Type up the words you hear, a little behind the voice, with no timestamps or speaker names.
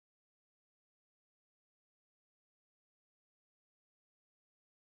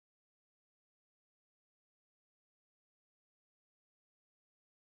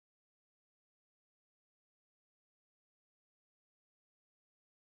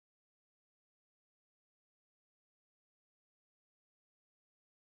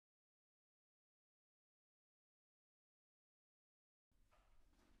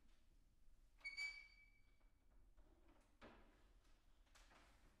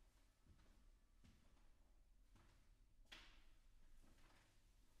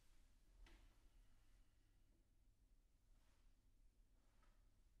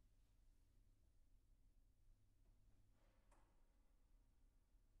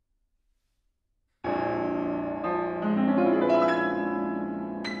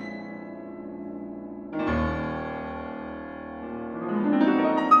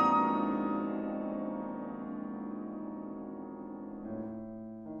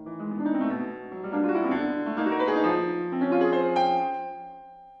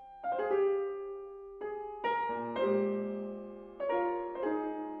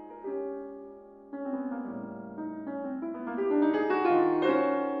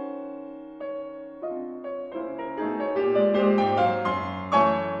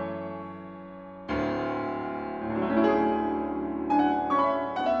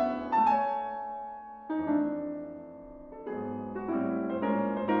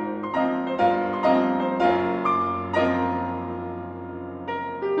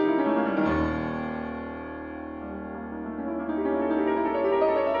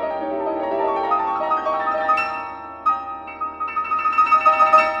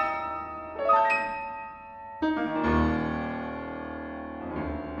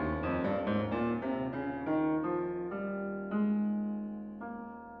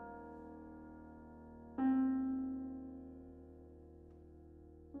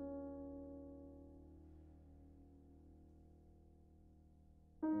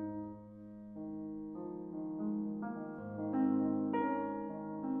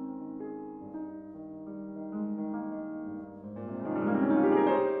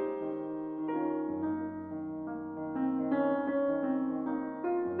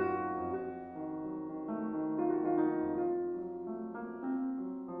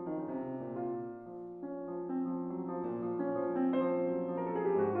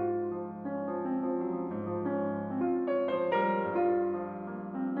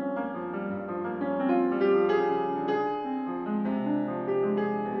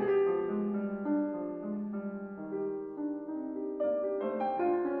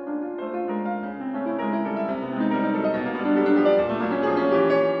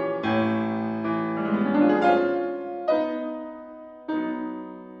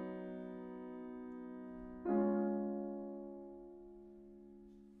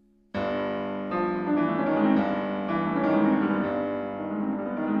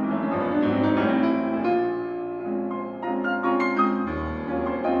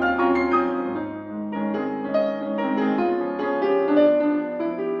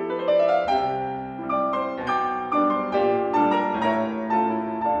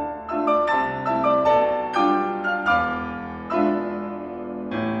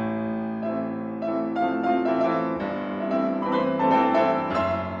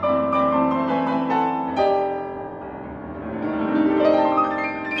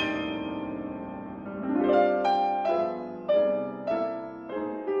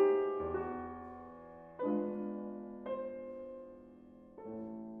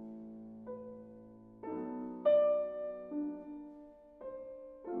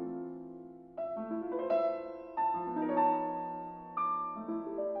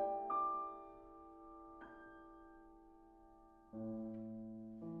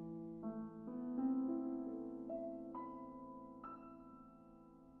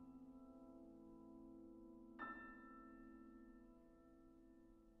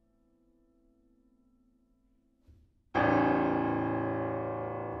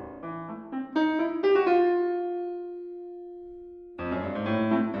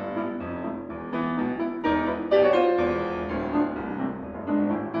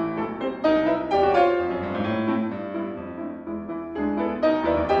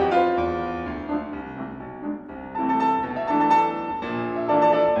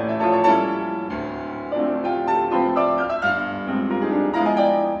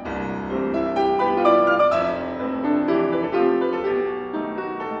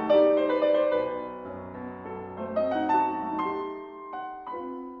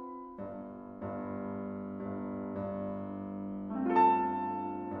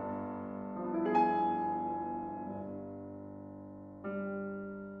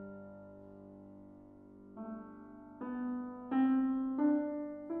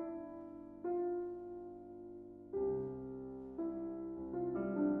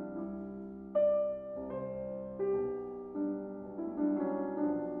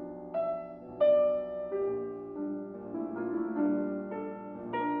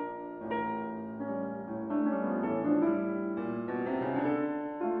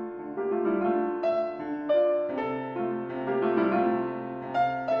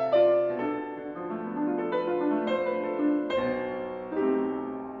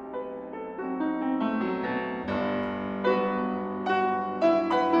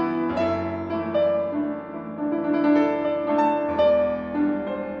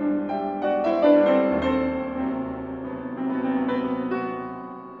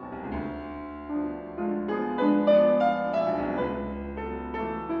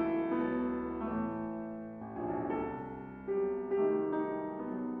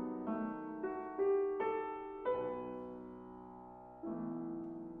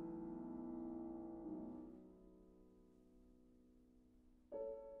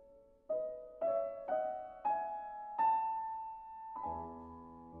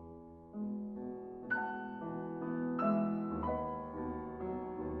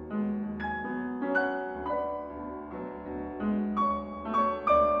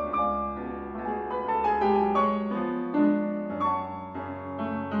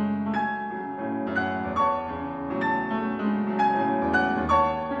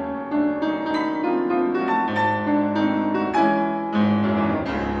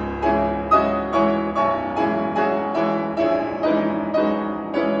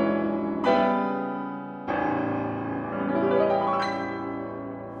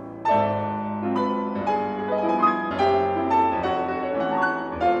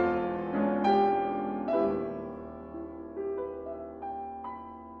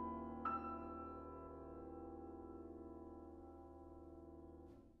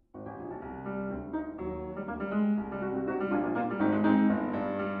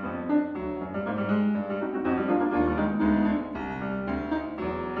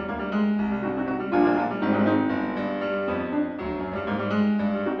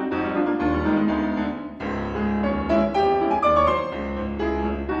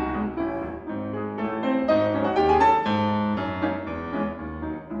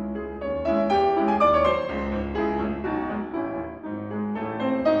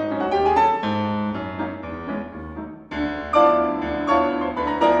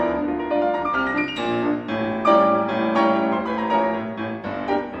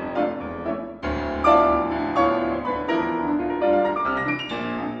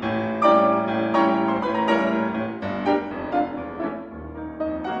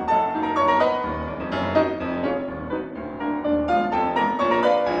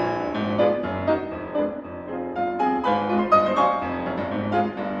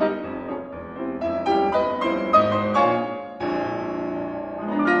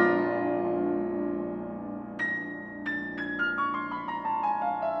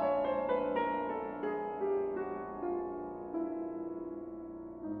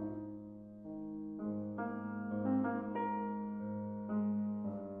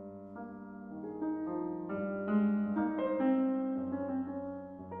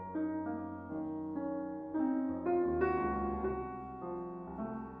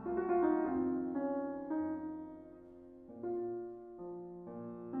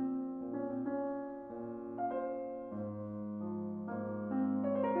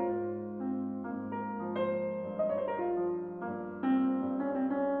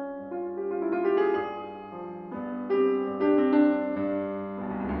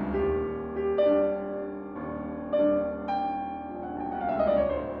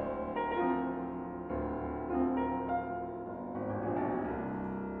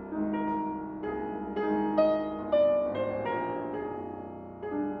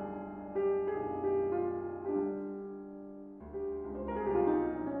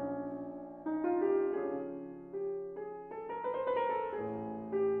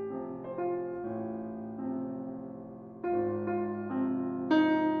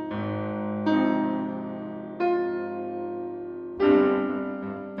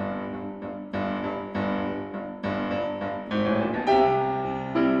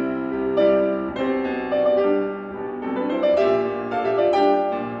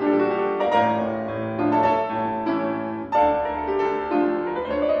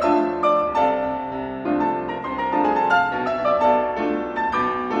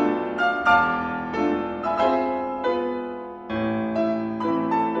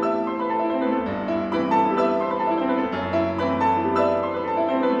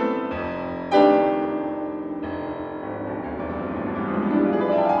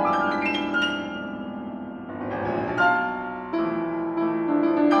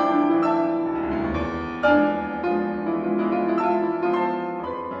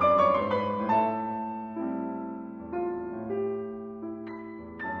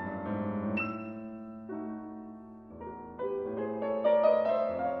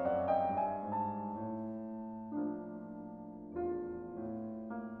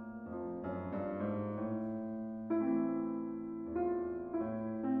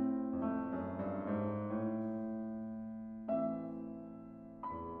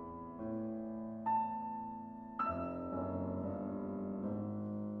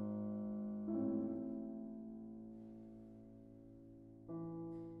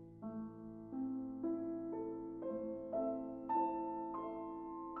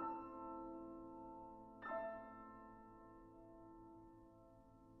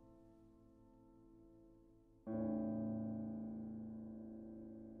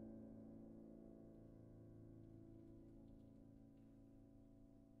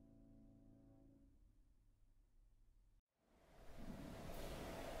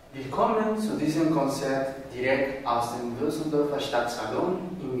Willkommen zu diesem Konzert direkt aus dem Bösendorfer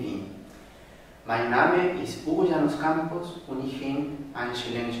Salon in Wien. Mein Name ist Hugo Alonso Campos und ich bin ein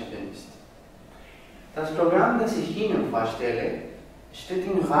chilenischer Pianist. Das Programm, das ich Ihnen vorstelle, steht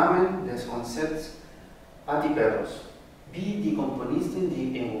im Rahmen des Konzerts Adios, wie die Komponisten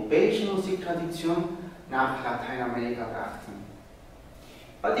die europäische Musiktradition nach Lateinamerika brachten.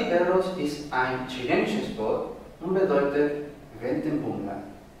 Adios ist ein chilenisches Wort und bedeutet Weltenbummler.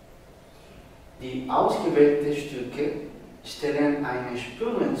 Die ausgewählten Stücke stellen eine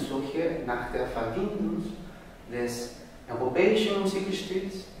Spurensuche nach der Verbindung des europäischen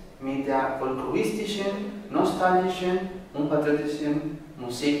Musikstils mit der folkloristischen, nostalgischen und patriotischen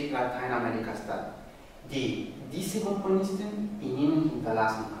Musik Lateinamerikas dar, die diese Komponisten in ihnen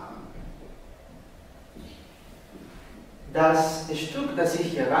hinterlassen haben. Das Stück, das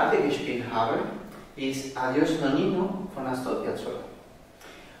ich gerade gespielt habe, ist Adios, Nonino von Astor Piazzolla.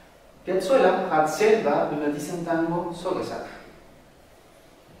 Piazzolla hat selber über diesen Tango so gesagt: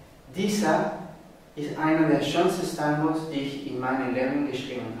 Dieser ist einer der schönsten Tangos, die ich in meinem Leben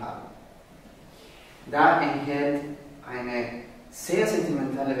geschrieben habe. Da enthält eine sehr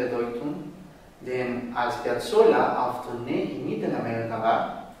sentimentale Bedeutung, denn als Piazzolla auf Tournee in Mittelamerika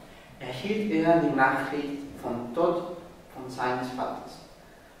war, erhielt er die Nachricht vom Tod von seines Vaters,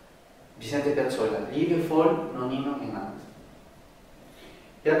 Vicente Piazzolla, liebevoll Nonino genannt.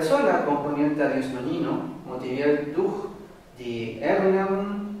 Piazzolla komponierte Adios Nonino, motiviert durch die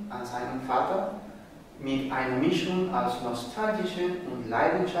Erinnerung an seinen Vater, mit einer Mischung aus nostalgischen und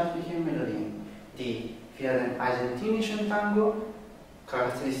leidenschaftlichen Melodien, die für den argentinischen Tango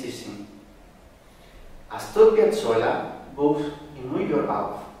charakteristisch sind. Astor Piazzolla wuchs in New York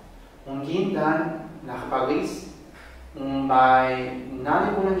auf und ging dann nach Paris, um bei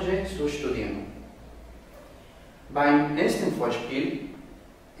Nadia Boulanger zu studieren. Beim ersten Vorspiel,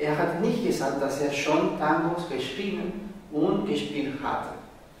 er hat nicht gesagt, dass er schon Tangos geschrieben und gespielt hatte.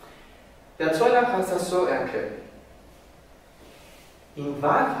 Piazzolla hat das so erklärt: In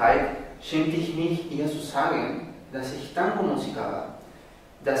Wahrheit schämte ich mich, ihr zu sagen, dass ich Tango-Musiker war,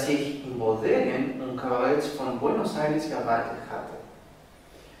 dass ich in Bordellen und Kabaretts von Buenos Aires gearbeitet hatte.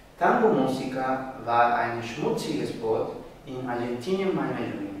 Tango-Musiker war ein schmutziges Wort in Argentinien meiner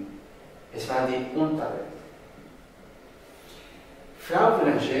Jugend. Es war die Unterwelt. Frau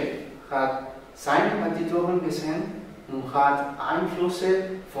Boulanger hat seine Partituren gesehen und hat Einflüsse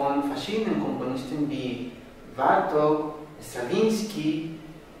von verschiedenen Komponisten wie Bartók, Stravinsky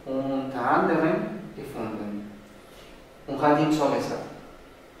und unter anderem gefunden und hat ihm so gesagt: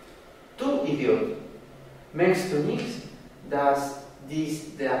 Du Idiot, merkst du nicht, dass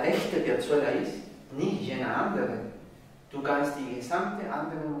dies der echte Piazzolla ist, nicht jener andere? Du kannst die gesamte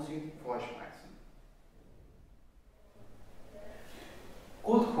andere Musik vorspeisen.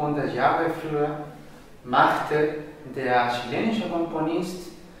 Gut 100 Jahre früher machte der chilenische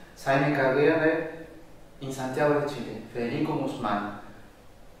Komponist seine Karriere in Santiago de Chile, Federico Guzmán,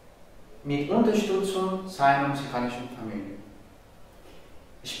 mit Unterstützung seiner musikalischen Familie.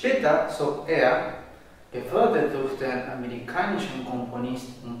 Später zog er, gefördert durch den amerikanischen Komponist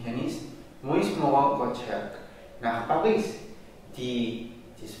und Pianist Gottschalk, nach Paris, die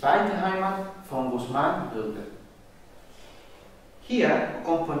zweite Heimat von Guzmán wurde. Hier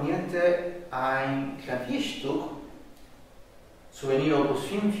komponierte ein Klavierstück, Souvenir Opus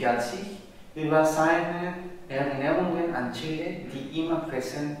 45, über seine Erinnerungen an Chile, die immer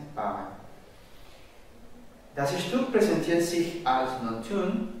präsent waren. Das Stück präsentiert sich als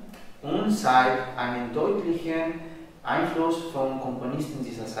Nocturne und zeigt einen deutlichen Einfluss von Komponisten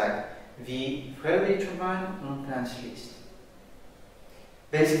dieser Zeit, wie Frédéric Chopin und Franz Liszt.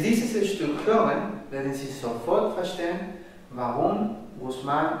 Wenn Sie dieses Stück hören, werden Sie sofort verstehen, warum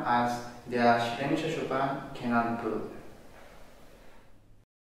Guzmán als der chilenische Chopin genannt wurde.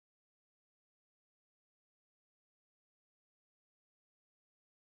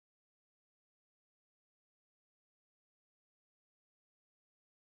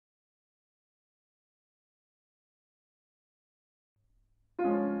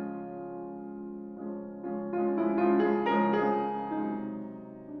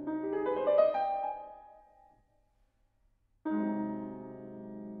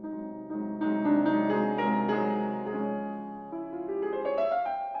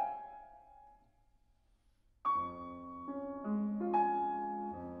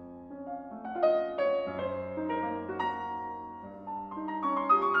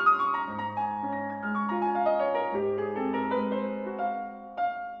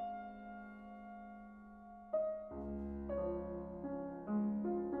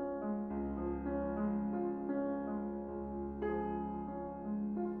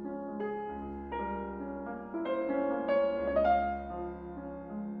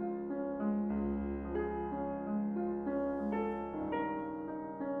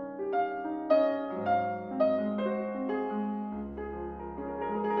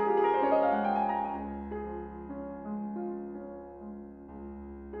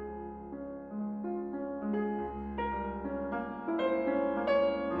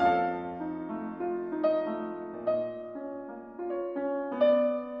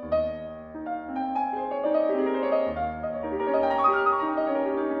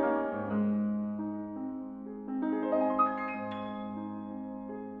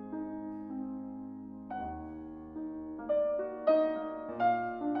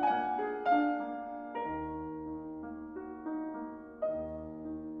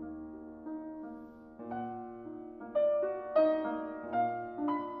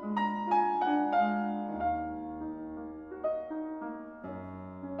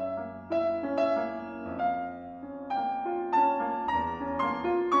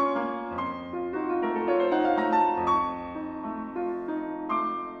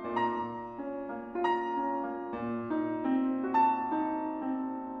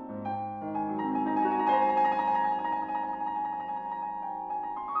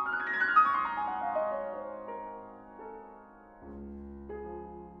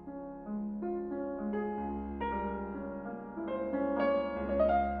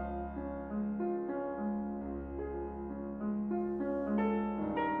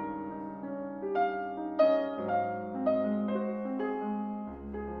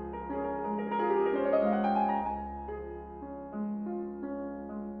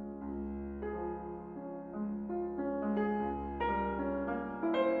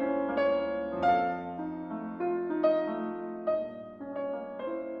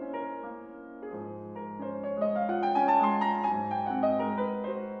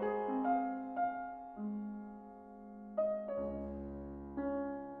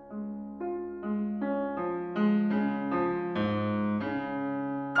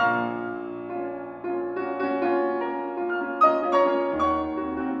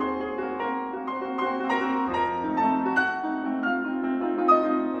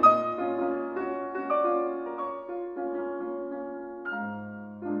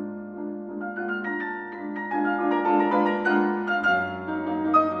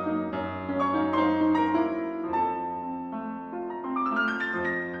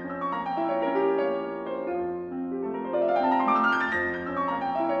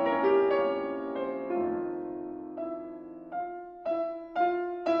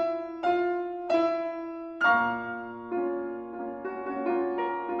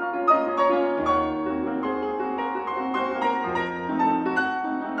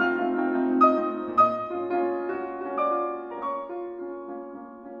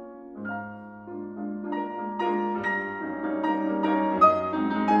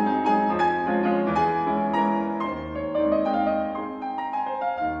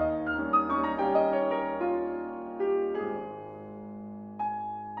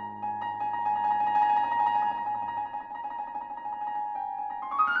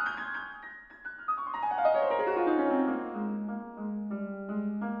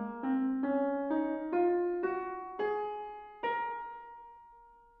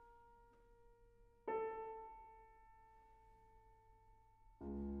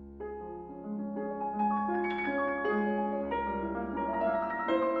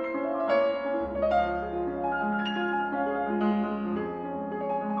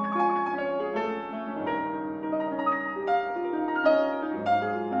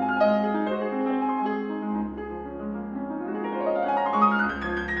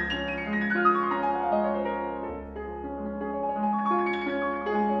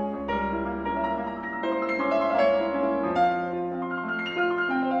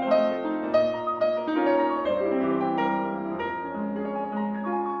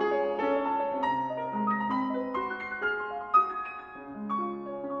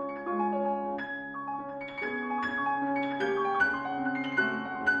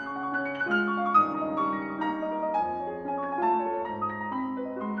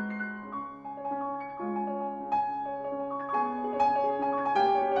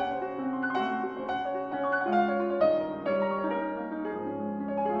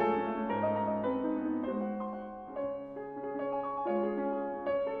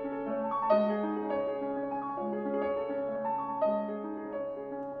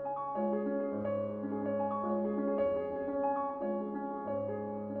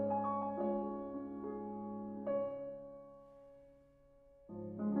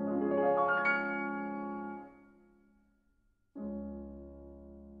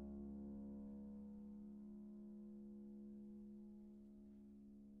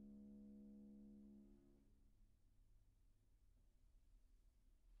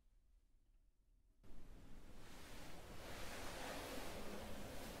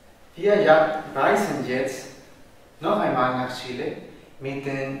 Wir reisen jetzt noch einmal nach Chile mit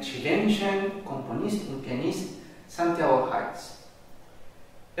dem chilenischen Komponist und Pianist Santiago Heitz.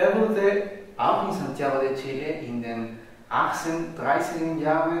 Er wurde auch in Santiago de Chile in den 1830er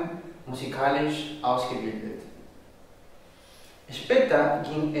Jahren musikalisch ausgebildet. Später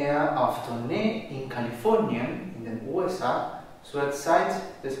ging er auf Tournee in Kalifornien, in den USA, zur Zeit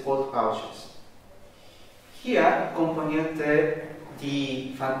des Goldrausches. Hier komponierte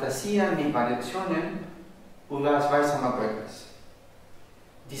die Fantasien mit Variationen über zwei Zamacuecas.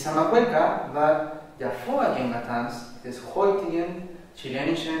 Die Zamacueca war der Vorgängertanz des heutigen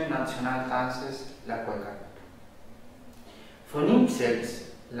chilenischen Nationaltanzes La Cueca. Von ihm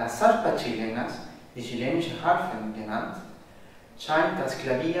selbst, las Arpas Chilenas, die chilenische Harfen genannt, scheint das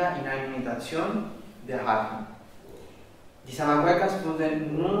Klavier in einer Imitation der Harfen. Die Zamacuecas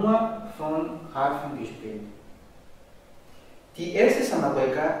wurden nur von Harfen gespielt. Die erste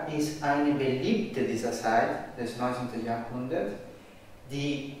Zamacueca ist eine beliebte dieser Zeit des 19. Jahrhunderts,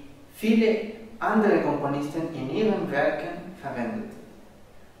 die viele andere Komponisten in ihren Werken verwendeten.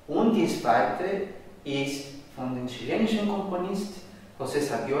 Und die zweite ist von dem chilenischen Komponist José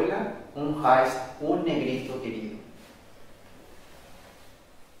Saviola und heißt Un Negrito Querido.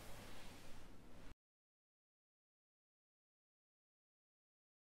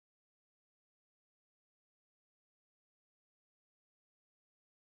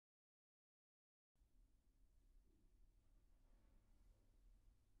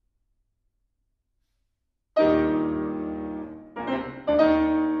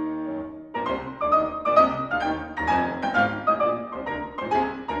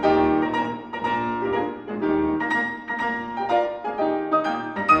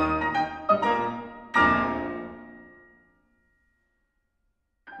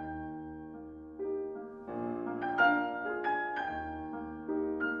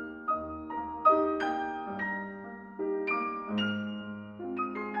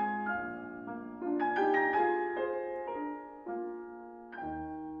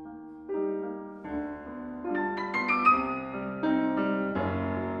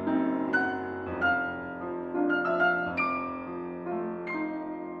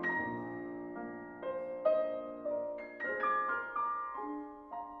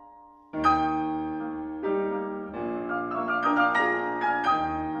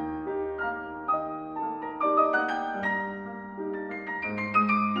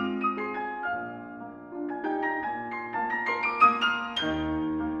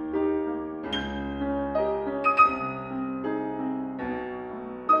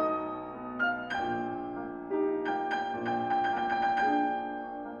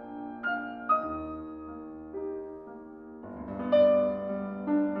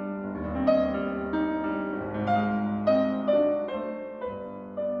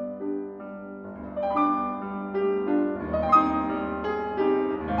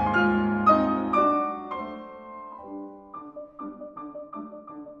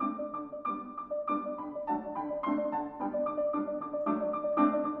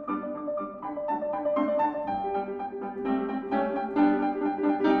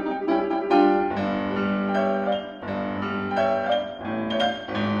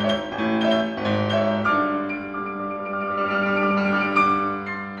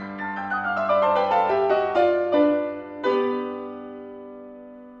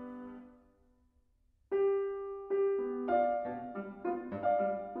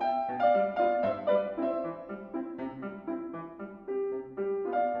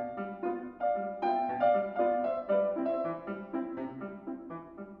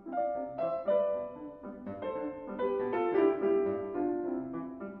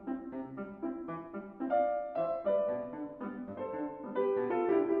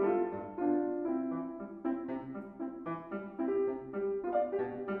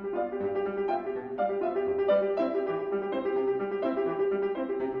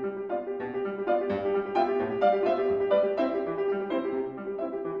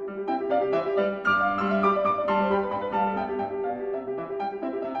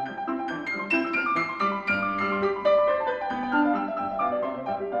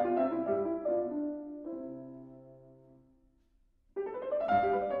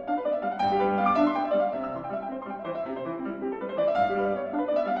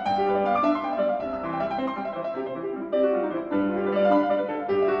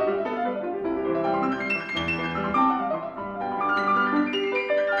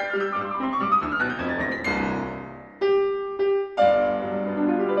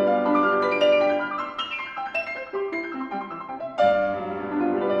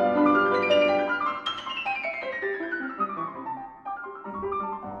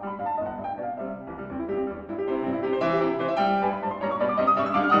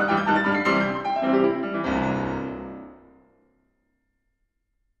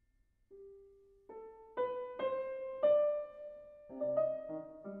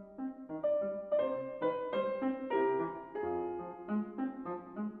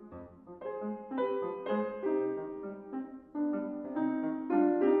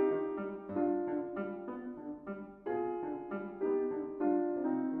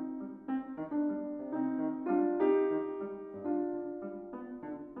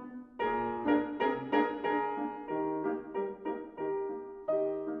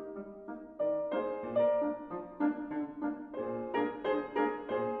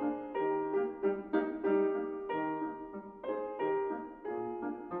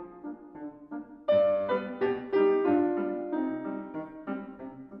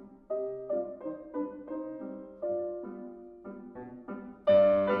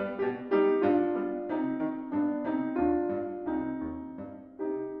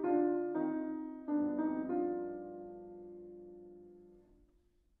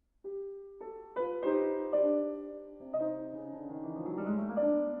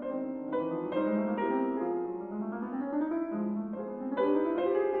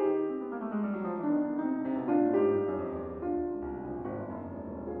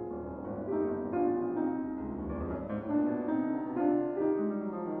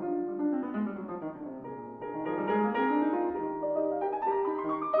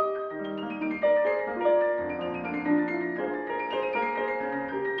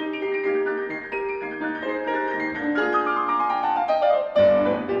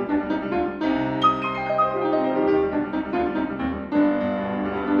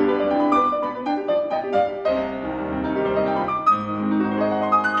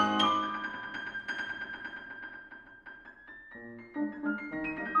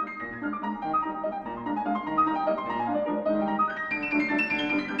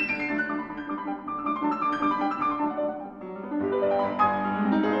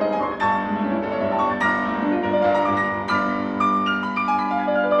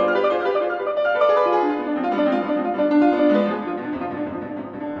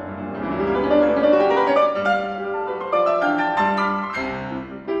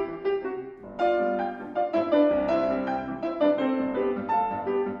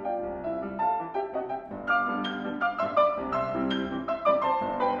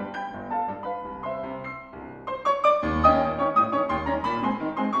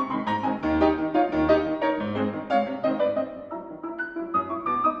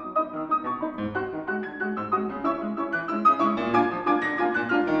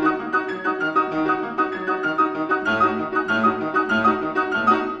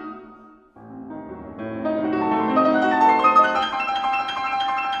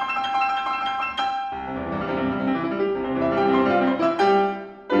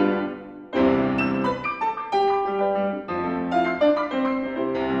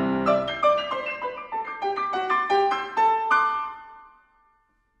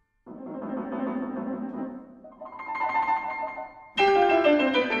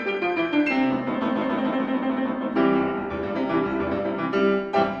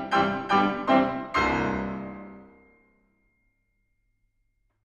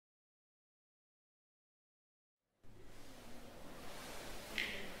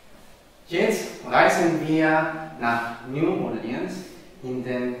 reisen wir nach New Orleans in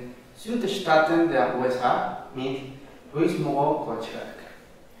den Südstaaten der USA mit Gottschalk.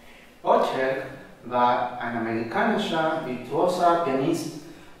 Gottschalk war ein amerikanischer virtuoser Pianist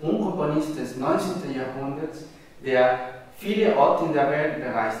und Komponist des 19. Jahrhunderts, der viele Orte in der Welt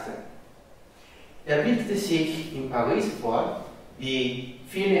bereiste. Er bildete sich in Paris fort, wie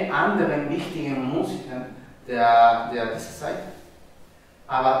viele andere wichtige Musiker dieser Zeit,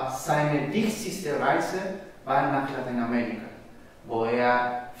 aber seine wichtigste Reise war nach Lateinamerika, wo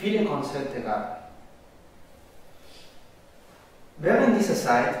er viele Konzerte gab. Während dieser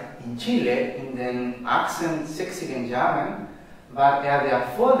Zeit in Chile in den 1860er Jahren war er der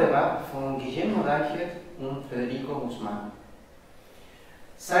Förderer von Guillermo Deichert und Federico Guzmán.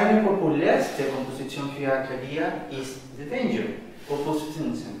 Seine populärste Komposition für Klavier ist The Danger, Opus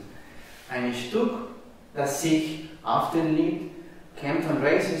 15, ein Stück, das sich auf den Lied Camp and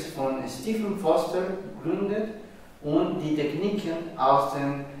Races von Stephen Foster gründet und die Techniken aus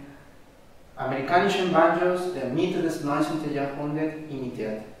den amerikanischen Banjos der Mitte des 19. Jahrhunderts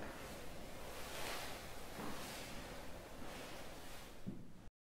imitiert.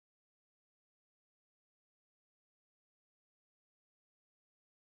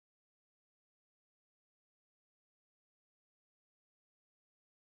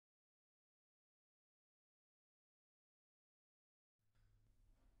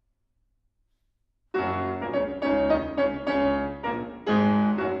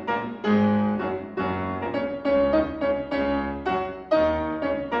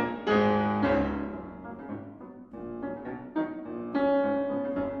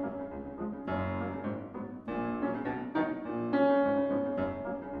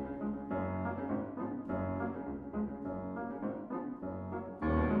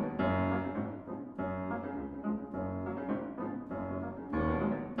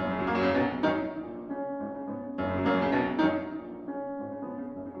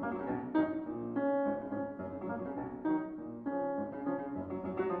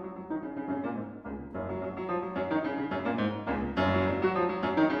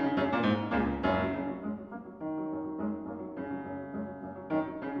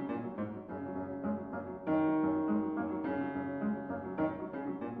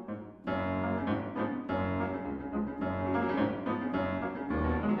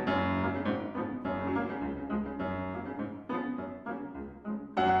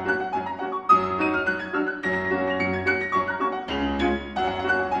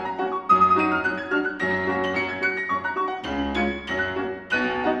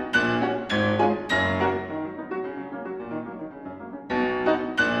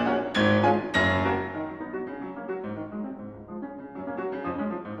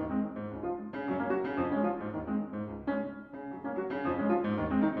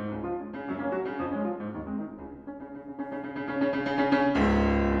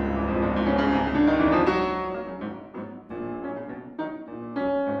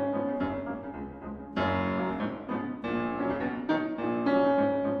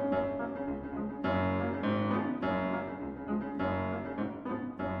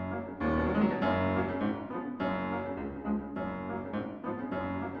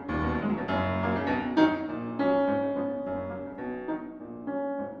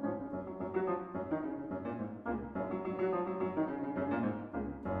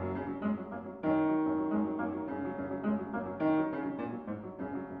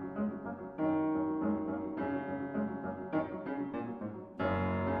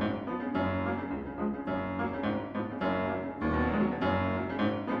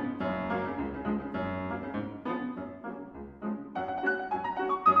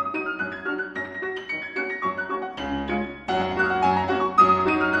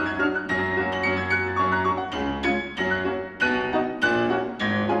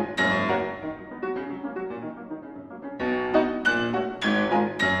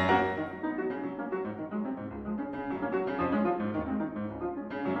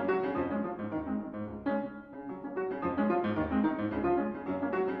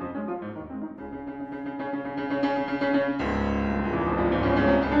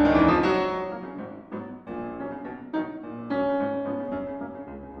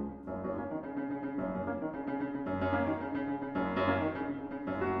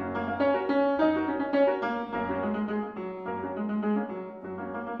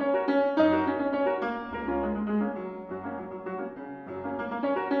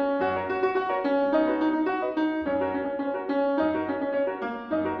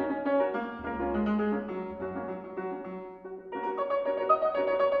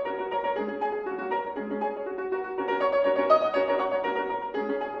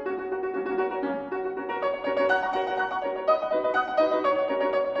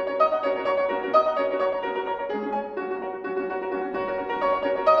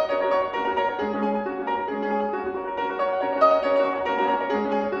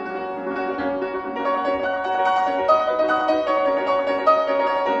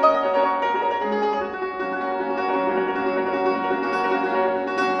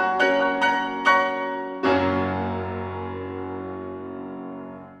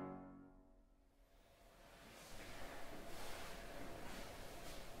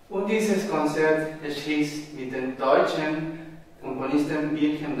 Konzert schließt mit dem deutschen Komponisten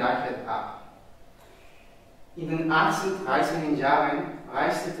Wilhelm Deichert ab. In den 1830er Jahren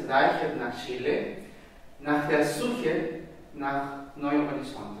reiste Deichert nach Chile nach der Suche nach neuen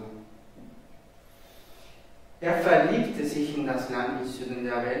Horizonten. Er verliebte sich in das Land im Süden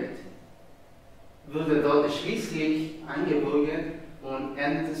der Welt, wurde dort schließlich eingebürgert und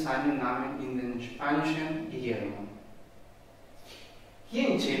änderte seinen Namen in den spanischen Guillermo. Hier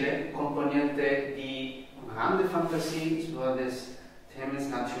in Chile komponierte die Grande Fantaisie über des Themas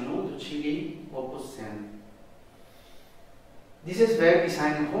Nationaux du Chile, Opus 10. Dieses Werk ist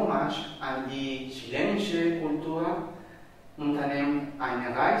eine Hommage an die chilenische Kultur, unternimmt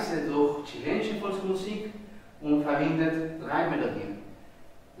eine Reise durch chilenische Volksmusik und verbindet 3 Melodien.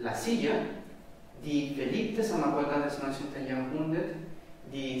 La Silla, die beliebte Zamacueca des 19. Jahrhunderts,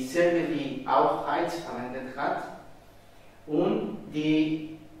 dieselbe wie auch Heitz verwendet hat, und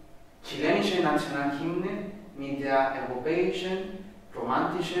die chilenische Nationalhymne mit der europäischen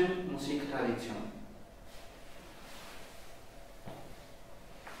romantischen Musiktradition.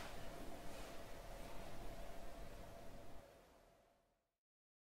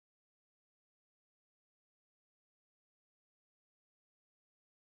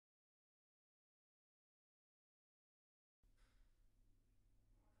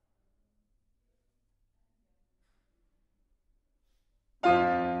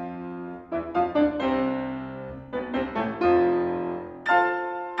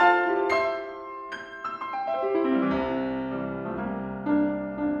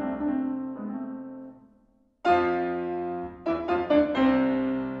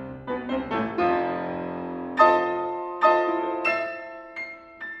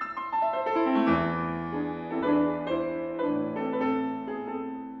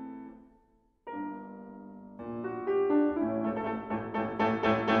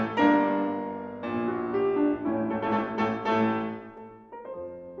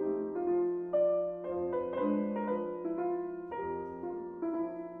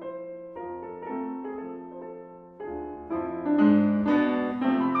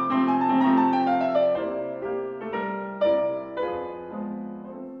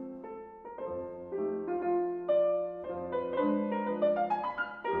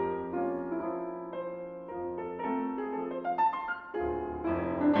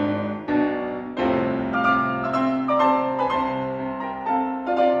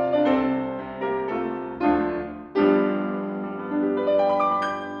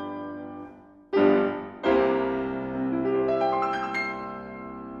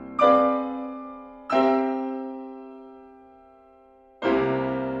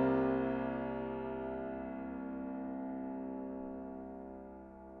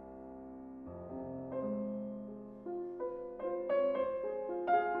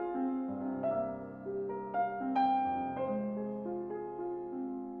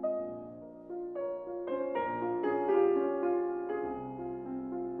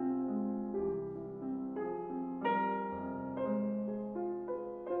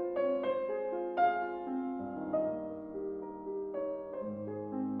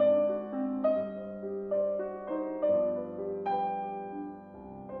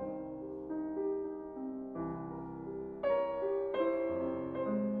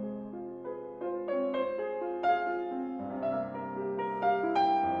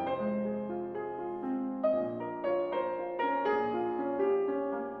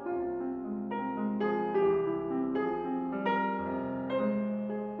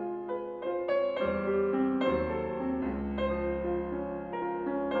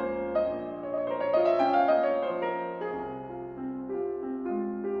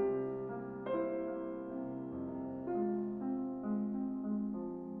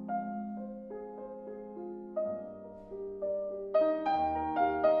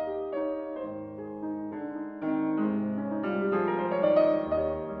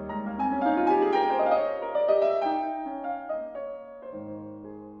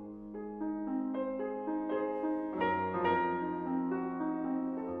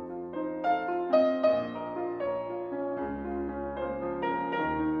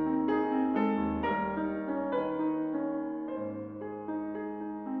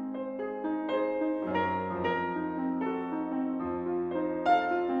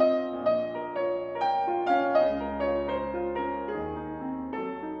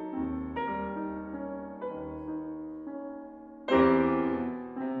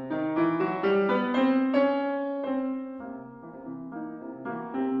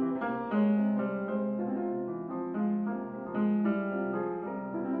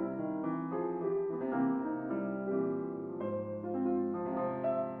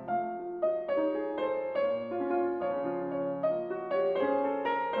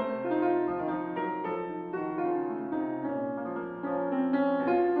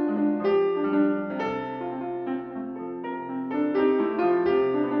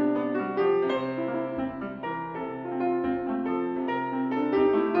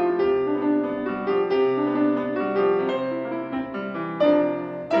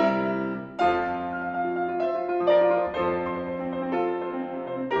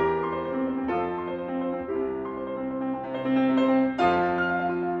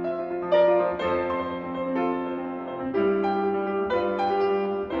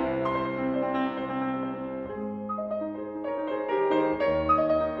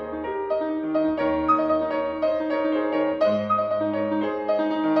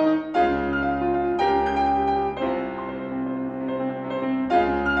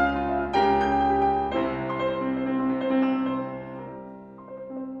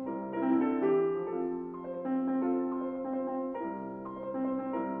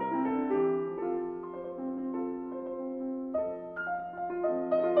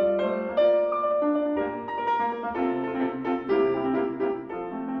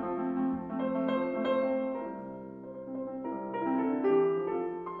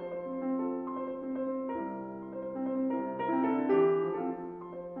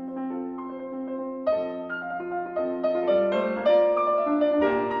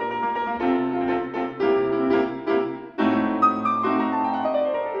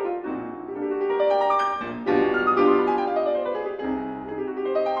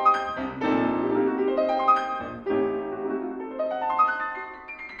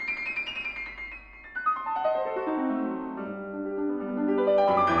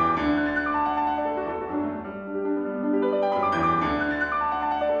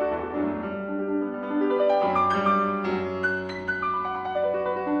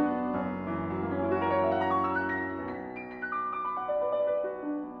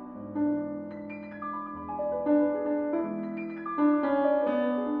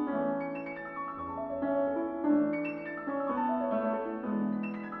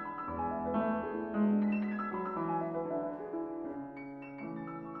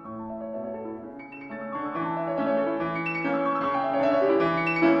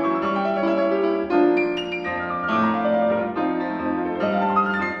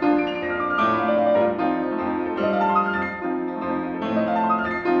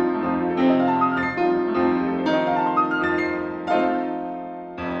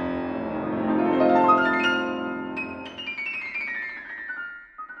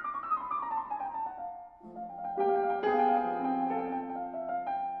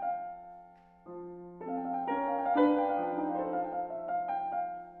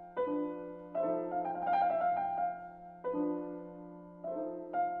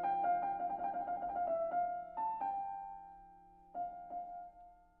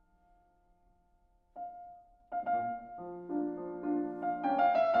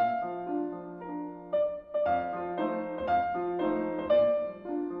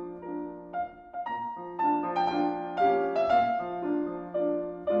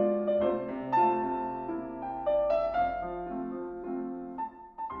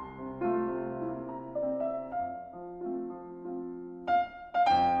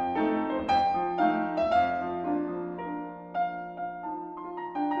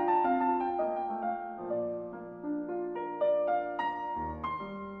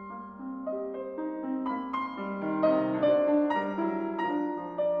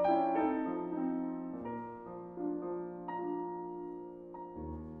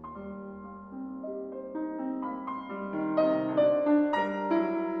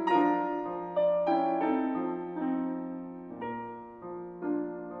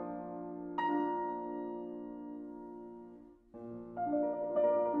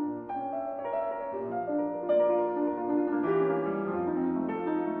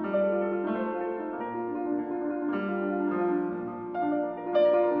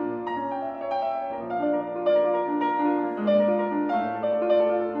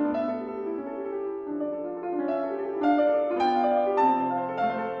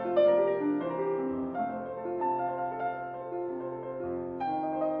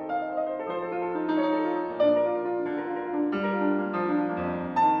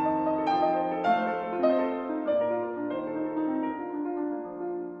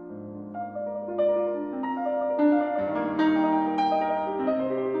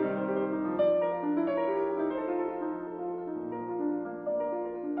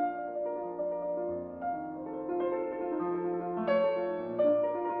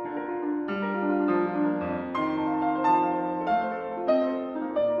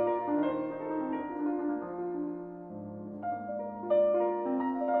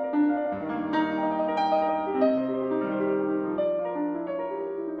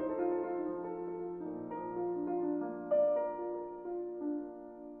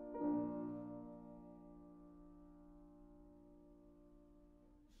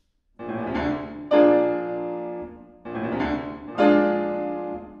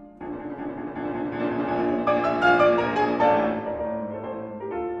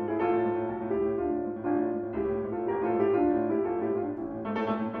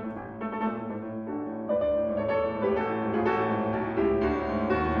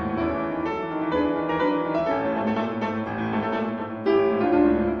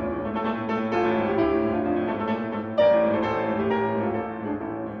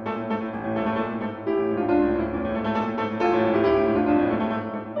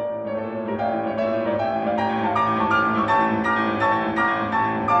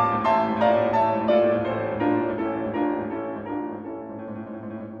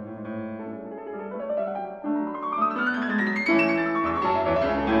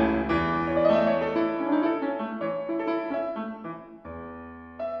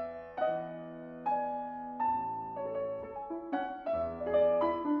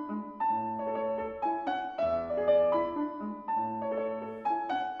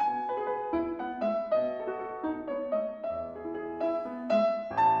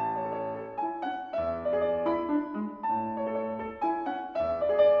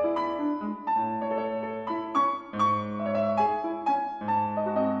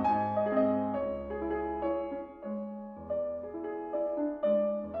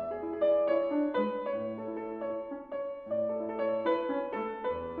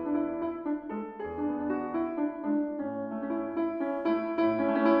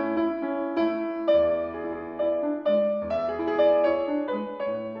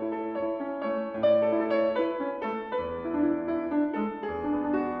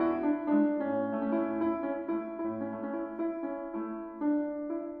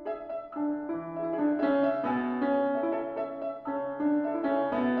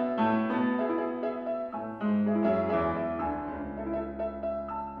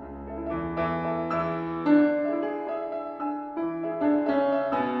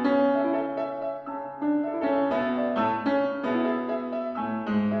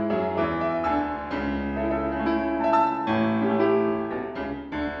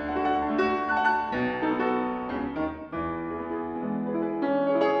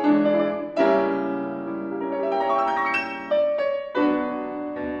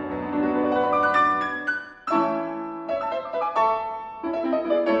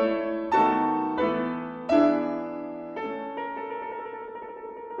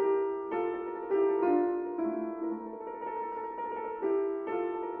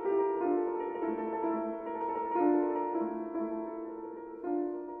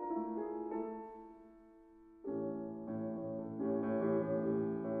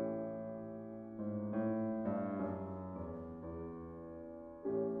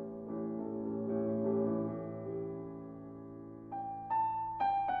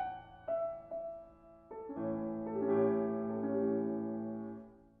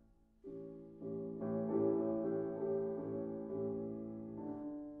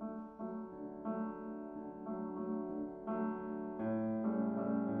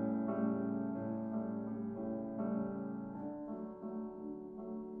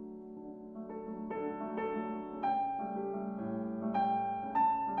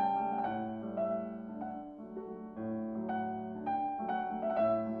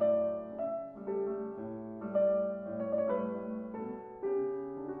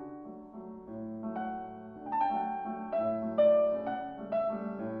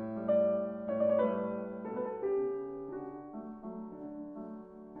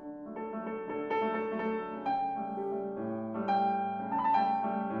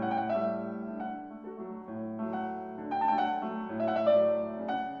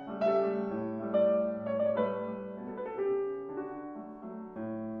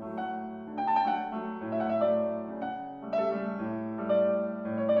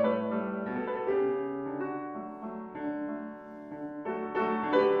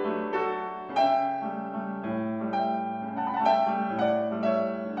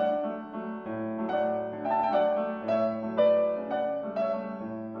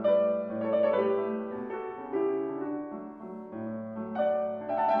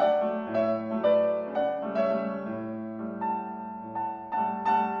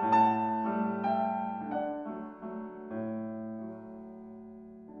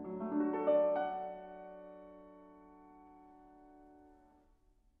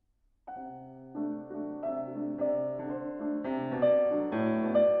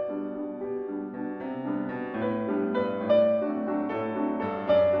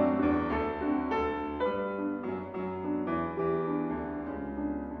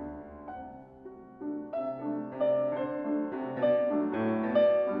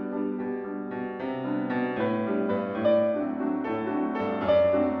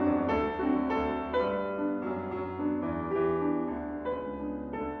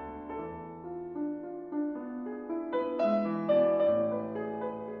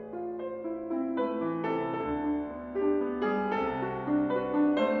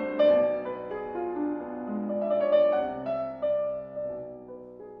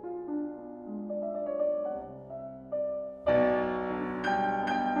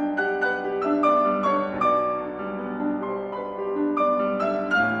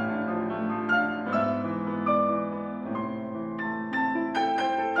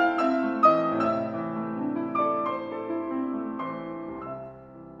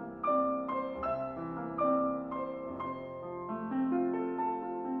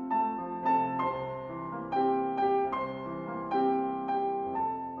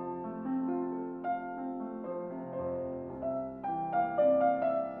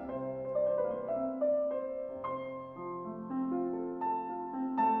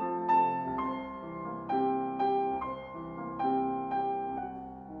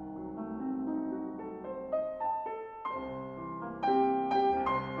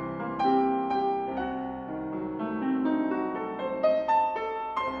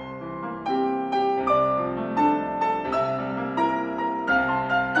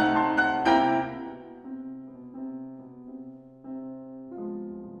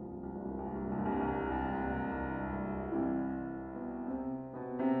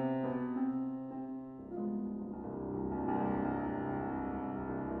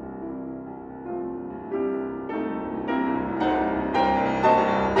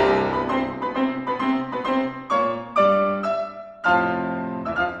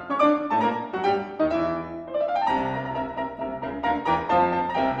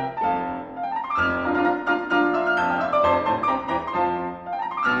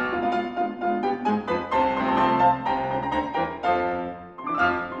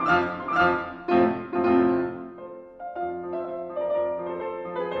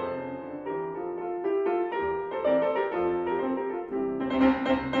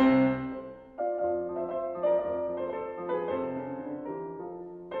 Thank you.